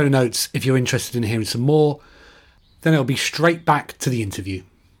in the show notes if you're interested in hearing some more. Then it'll be straight back to the interview.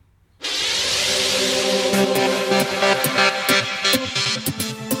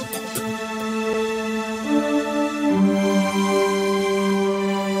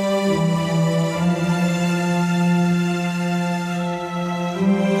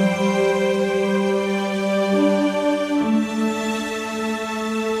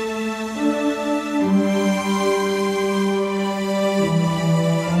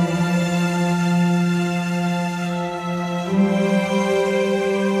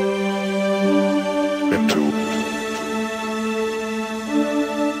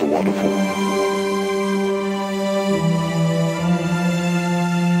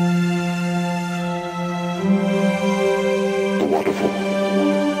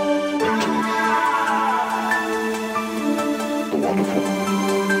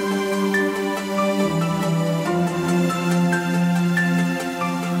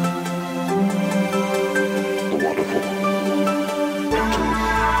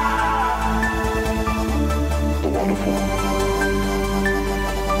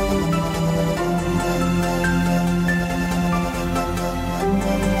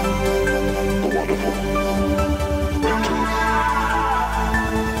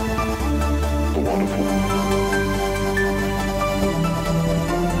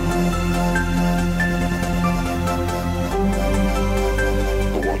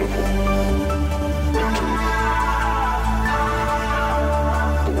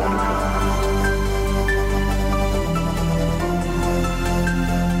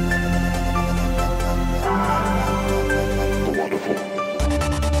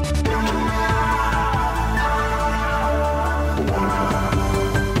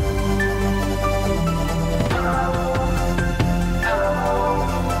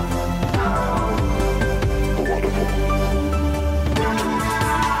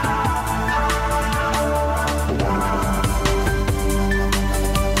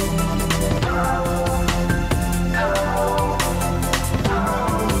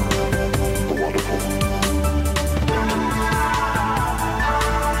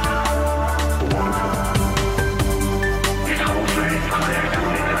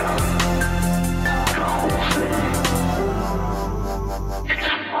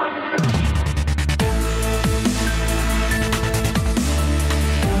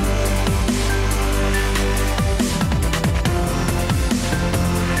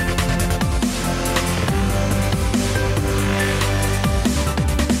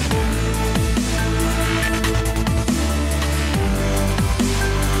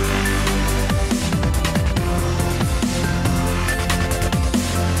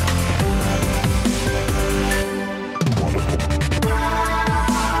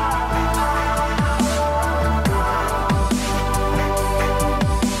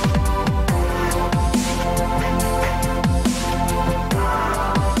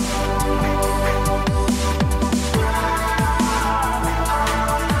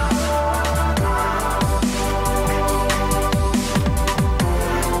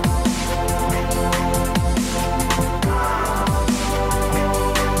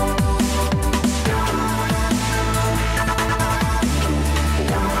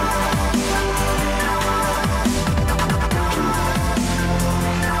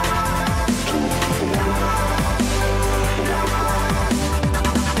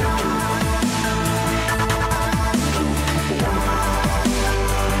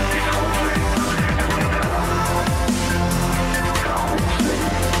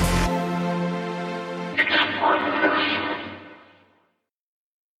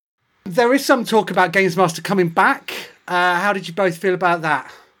 There is some talk about Games Master coming back. How did you both feel about that?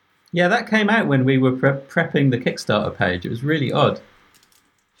 Yeah, that came out when we were prepping the Kickstarter page. It was really odd.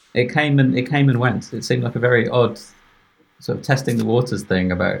 It came and went. It seemed like a very odd sort of testing the waters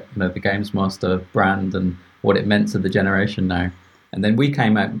thing about the Games Master brand and what it meant to the generation now. And then we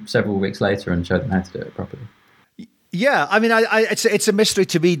came out several weeks later and showed them how to do it properly. Yeah, I mean, it's a mystery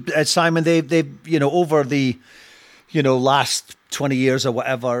to me, Simon. They over the last 20 years or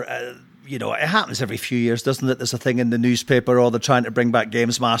whatever. It happens every few years, doesn't it? There's a thing in the newspaper, or they're trying to bring back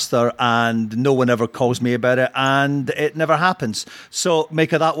Games Master, and no one ever calls me about it, and it never happens. So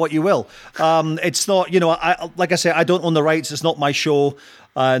make of that what you will. It's not, like I say, I don't own the rights. It's not my show.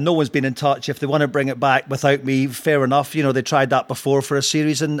 No one's been in touch. If they want to bring it back without me, fair enough. They tried that before for a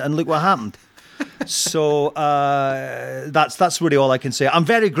series, and look what happened. So that's really all I can say. I'm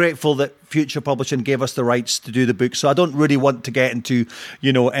very grateful that Future Publishing gave us the rights to do the book. So I don't really want to get into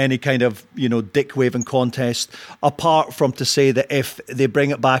any kind of dick waving contest, apart from to say that if they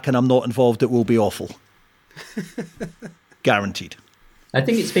bring it back and I'm not involved, it will be awful. Guaranteed. I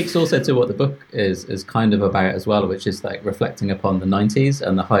think it speaks also to what the book is kind of about as well, which is like reflecting upon the 90s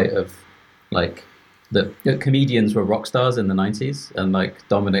and the height of the comedians were rock stars in the 90s, and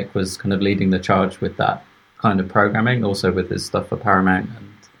Dominic was kind of leading the charge with that kind of programming, also with his stuff for Paramount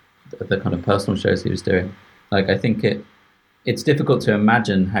and the kind of personal shows he was doing. I think it's difficult to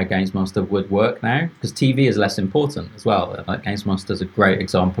imagine how Games Master would work now, because TV is less important as well. Games Master is a great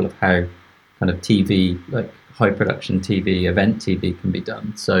example of how kind of TV, high production TV, event TV can be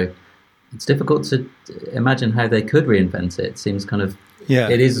done. So it's difficult to imagine how they could reinvent it. It seems kind of,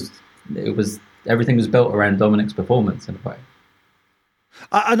 everything was built around Dominic's performance in a way.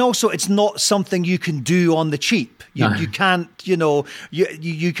 And also, it's not something you can do on the cheap. You can't,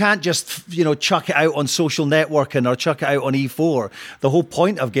 you can't just, chuck it out on social networking or chuck it out on E4. The whole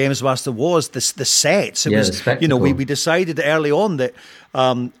point of Games Master was the sets. It was, the spectacle. We decided early on that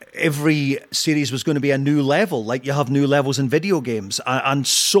every series was going to be a new level, like you have new levels in video games. And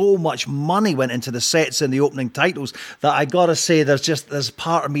so much money went into the sets and the opening titles that I got to say, there's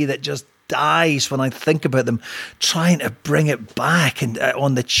part of me that just dies when I think about them trying to bring it back and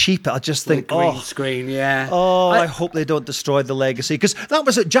on the cheap. I just think, green screen, yeah. I hope they don't destroy the legacy, because that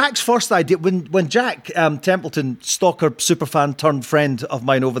was Jack's first idea when Jack Templeton, stalker superfan turned friend of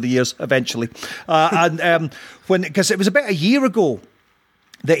mine over the years, eventually, because it was about a year ago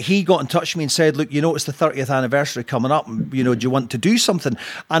that he got in touch with me and said, look, it's the 30th anniversary coming up, and, do you want to do something?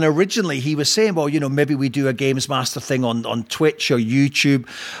 And originally he was saying, well, maybe we do a Games Master thing on Twitch or YouTube.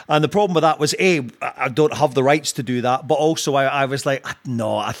 And the problem with that was, I don't have the rights to do that. But also I was like,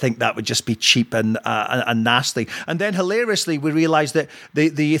 no, I think that would just be cheap and nasty. And then hilariously, we realised that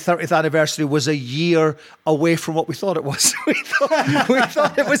the 30th anniversary was a year away from what we thought it was. we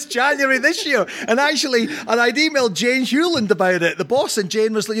thought it was January this year. And I'd emailed Jane Hewland about it, the boss, and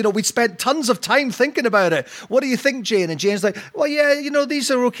Jane was like, we'd spent tons of time thinking about it. What do you think, Jane? And Jane's like, well, yeah, these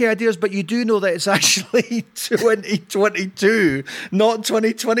are okay ideas, but you do know that it's actually 2022, not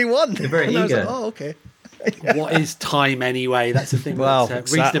 2021. They're very and eager. I was like, oh, okay. What is time anyway? That's the thing.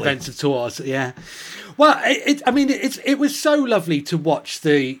 Exactly. Recent events have taught us. Yeah. Well, it was so lovely to watch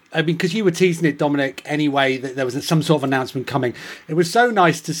because you were teasing it, Dominic, anyway, that there was some sort of announcement coming. It was so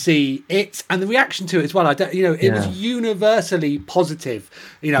nice to see it and the reaction to it as well. It was universally positive.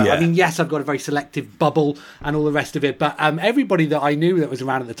 Yes, I've got a very selective bubble and all the rest of it, but everybody that I knew that was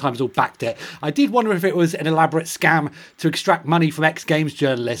around at the time has all backed it. I did wonder if it was an elaborate scam to extract money from ex-games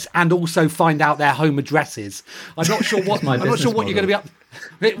journalists and also find out their home addresses. I'm not sure what you're going to be up.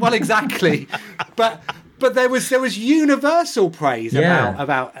 Well, exactly, but there was universal praise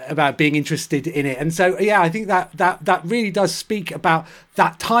about being interested in it, and so I think that really does speak about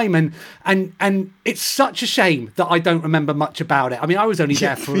that time, and it's such a shame that I don't remember much about it. I mean, I was only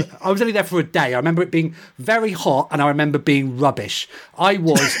there for a day. I remember it being very hot, and I remember being rubbish. I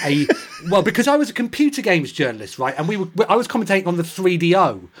was because I was a computer games journalist, right, and I was commentating on the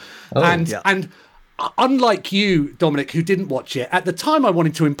 3DO, and. Unlike you, Dominic, who didn't watch it, at the time I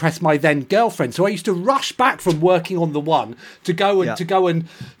wanted to impress my then girlfriend, so I used to rush back from working on the one to go and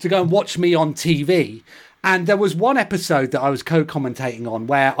watch me on TV. And there was one episode that I was co-commentating on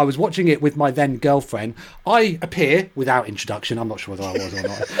where I was watching it with my then girlfriend. I appear without introduction. I'm not sure whether I was or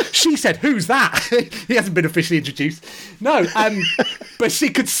not. She said, "Who's that?" He hasn't been officially introduced. No, but she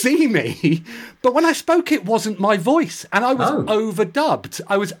could see me. But when I spoke, it wasn't my voice, and I was overdubbed.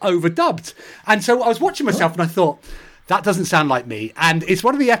 And so I was watching myself, and I thought, That doesn't sound like me. And it's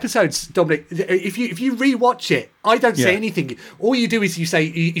one of the episodes, Dominic, if you rewatch it, I don't say anything. All you do is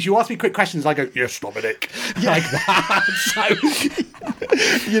you ask me quick questions, I go, yes, Dominic. Yeah.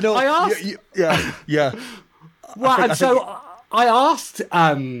 Like that. So, I asked...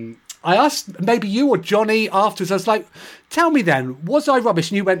 I asked maybe you or Johnny afterwards, I was like, tell me then, was I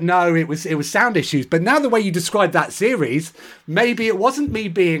rubbish? And you went, no, it was sound issues. But now the way you described that series, maybe it wasn't me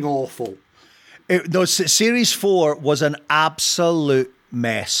being awful. Series 4 was an absolute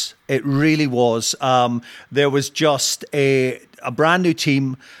mess. It really was. There was just a brand new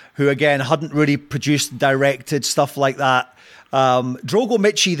team who, again, hadn't really produced, directed, stuff like that. Drogo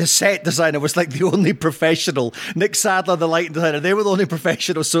Michi, the set designer, was like the only professional. Nick Sadler, the lighting designer, they were the only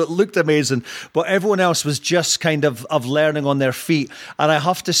professionals, so it looked amazing. But everyone else was just kind of learning on their feet. And I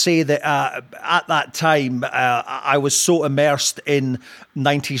have to say that at that time, I was so immersed in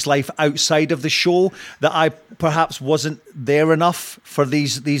 90s life outside of the show that I perhaps wasn't there enough for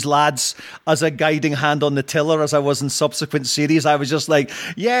these lads as a guiding hand on the tiller as I was in subsequent series. I was just like,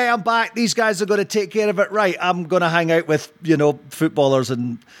 yeah, I'm back. These guys are going to take care of it right. I'm going to hang out with, footballers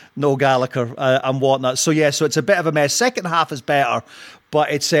and Noel Gallagher and whatnot. So it's a bit of a mess. Second half is better, but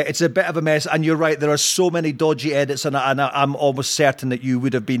it's a bit of a mess. And you're right, there are so many dodgy edits, and I'm almost certain that you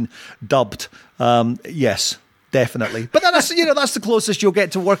would have been dubbed. Yes, definitely. But that's the closest you'll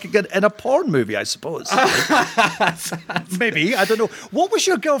get to working in a porn movie, I suppose. Maybe, I don't know. What was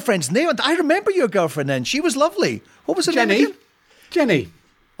your girlfriend's name? I remember your girlfriend then. She was lovely. What was her name again? Jenny.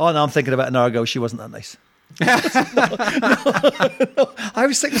 Oh, no, I'm thinking about another girl. She wasn't that nice. no, I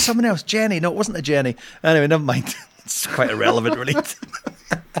was thinking of someone else. Jenny. No, it wasn't a Jenny. Anyway, never mind. It's quite irrelevant, really.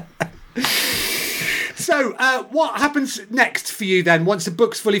 So, what happens next for you then? Once the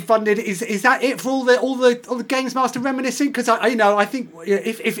book's fully funded, is that it for all the Games Master reminiscing? Because I think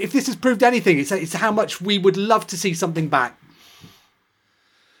if this has proved anything, it's how much we would love to see something back.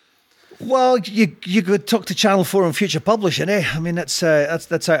 Well, you could talk to Channel 4 and Future Publishing, eh? I mean, that's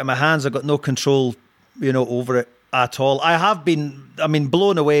out of my hands. I've got no control, over it at all. I have been,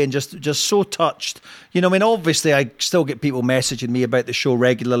 blown away and just so touched. Obviously I still get people messaging me about the show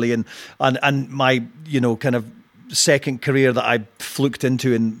regularly and my, kind of second career that I fluked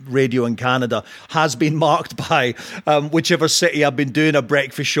into in radio in Canada has been marked by whichever city I've been doing a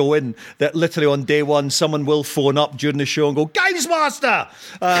breakfast show in, that literally on day one someone will phone up during the show and go, Games Master!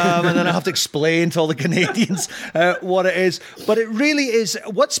 And then I have to explain to all the Canadians what it is. But it really is,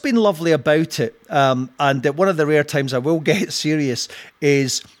 what's been lovely about it, and one of the rare times I will get serious,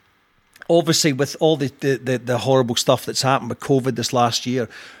 is obviously with all the horrible stuff that's happened with COVID this last year,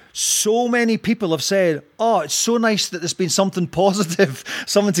 so many people have said, oh, it's so nice that there's been something positive,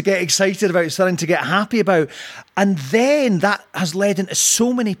 something to get excited about, something to get happy about. And then that has led into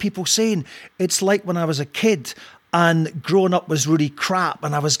so many people saying, it's like when I was a kid and growing up was really crap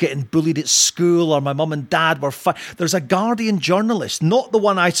and I was getting bullied at school, or my mum and dad were There's a Guardian journalist, not the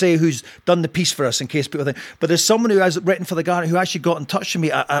one I say who's done the piece for us in case people think, but there's someone who has written for the Guardian who actually got in touch with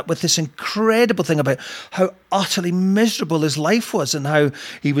me with this incredible thing about how utterly miserable his life was and how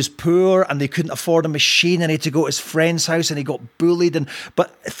he was poor and they couldn't afford a machine and he had to go to his friend's house and he got bullied,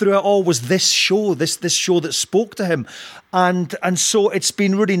 but through it all was this show that spoke to him. And so it's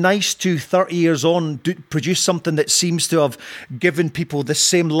been really nice to 30 years on produce something that seems to have given people the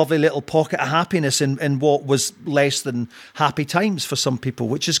same lovely little pocket of happiness in what was less than happy times for some people,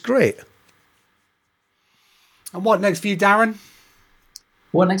 which is great. And what next for you, Darren?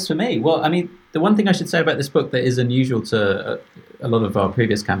 What next for me? Well, the one thing I should say about this book that is unusual to a lot of our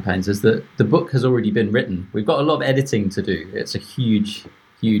previous campaigns is that the book has already been written. We've got a lot of editing to do. It's a huge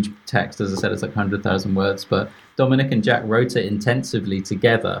text. As I said, it's like 100,000 words, but Dominic and Jack wrote it intensively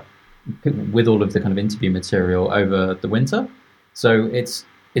together with all of the kind of interview material over the winter. So it's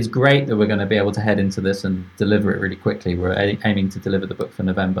great that we're going to be able to head into this and deliver it really quickly. We're aiming to deliver the book for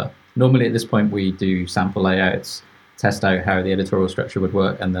November. Normally at this point we do sample layouts, test out how the editorial structure would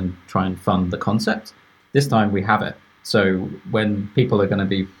work, and then try and fund the concept. This time we have it. So when people are going to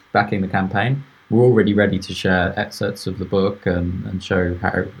be backing the campaign, we're already ready to share excerpts of the book and show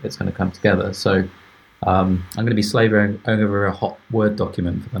how it's going to come together. So I'm going to be slaving over a hot Word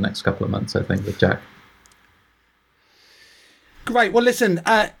document for the next couple of months, I think, with Jack. Great. Well, listen,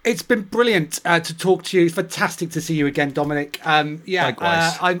 it's been brilliant to talk to you. It's fantastic to see you again, Dominic.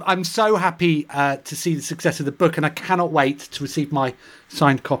 Likewise. I'm so happy to see the success of the book, and I cannot wait to receive my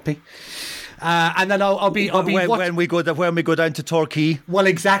signed copy. And then I'll be when we go down to Torquay. Well,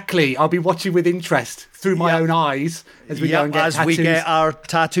 exactly. I'll be watching with interest through my own eyes as we go and get tattoos. We get our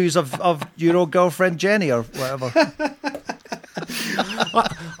tattoos of your old girlfriend Jenny or whatever.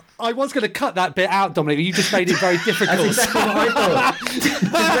 I was going to cut that bit out, Dominic. You just made it very difficult. That's exactly what I thought.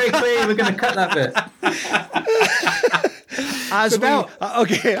 It's very clear we're going to cut that bit.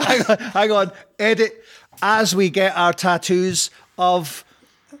 Hang on. Edit. As we get our tattoos of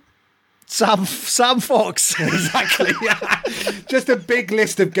Sam Fox. Exactly. Yeah. Just a big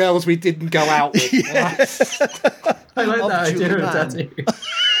list of girls we didn't go out with. Yes. I like that idea of tattoo.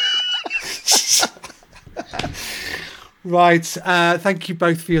 Right. Thank you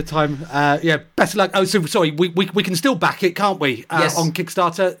both for your time. Best of luck. Oh, so sorry. We can still back it, can't we? Yes. On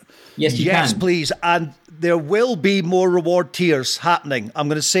Kickstarter. Yes, you can. Yes, please. And there will be more reward tiers happening. I'm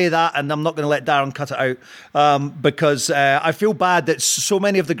going to say that, and I'm not going to let Darren cut it out because I feel bad that so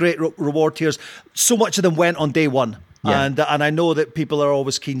many of the great reward tiers, so much of them went on day one. Yeah. And I know that people are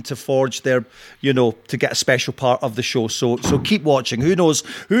always keen to forge their, to get a special part of the show. So keep watching. Who knows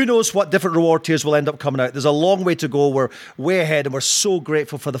what different reward tiers will end up coming out. There's a long way to go. We're way ahead, and we're so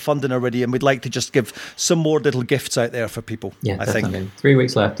grateful for the funding already. And we'd like to just give some more little gifts out there for people. Yeah, I definitely. think 3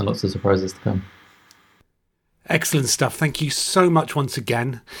 weeks left and lots of surprises to come. Excellent stuff. Thank you so much once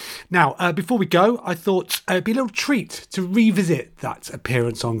again. Now, before we go, I thought it'd be a little treat to revisit that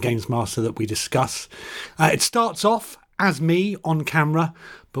appearance on Games Master that we discuss. It starts off as me on camera,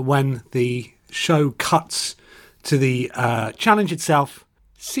 but when the show cuts to the challenge itself,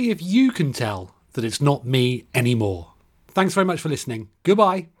 see if you can tell that it's not me anymore. Thanks very much for listening.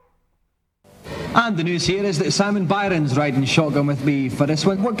 Goodbye. And the news here is that Simon Byron's riding shotgun with me for this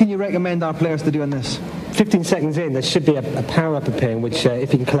one. What can you recommend our players to do on this? 15 seconds in, there should be a power-up appearing, which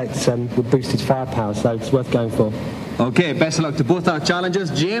if he can collect would boost his firepower, so it's worth going for. Okay, best of luck to both our challengers.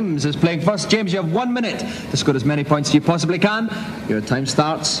 James is playing first. James, you have 1 minute to score as many points as you possibly can. Your time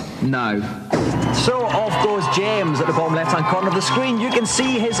starts now. So off goes James at the bottom left-hand corner of the screen. You can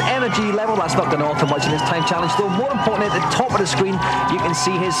see his energy level. That's not going to alter much in this time challenge, though. More importantly, at the top of the screen, you can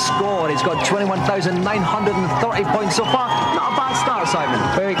see his score. He's got 21,930 points so far. Not a bad start, Simon.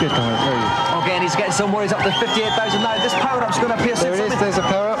 Very good, Dominic. Very good. Okay, and he's getting somewhere. He's up to 58,000 now. This power-up's going to appear. There it is. There's a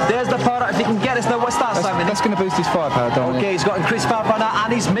power-up. There's the power-up. If he can get us now, what's that, Simon? That's going to boost his firepower, Dominic. Okay, he's got increased firepower now,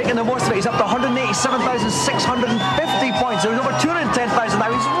 and he's making the most of it. He's up to 187,650 points. So he's over 210,000 now.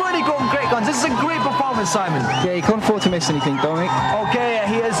 He's really going great guns. This is a great performance, Simon. Yeah, he can't afford to miss anything, Dominic. Okay,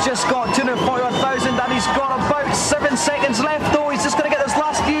 he has just got 241,000, and he's got about 7 seconds left, though. He's just going to get those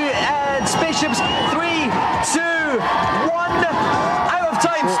last few spaceships. 3, 2, 1. Out of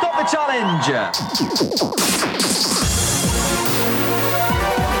time. Stop the challenge.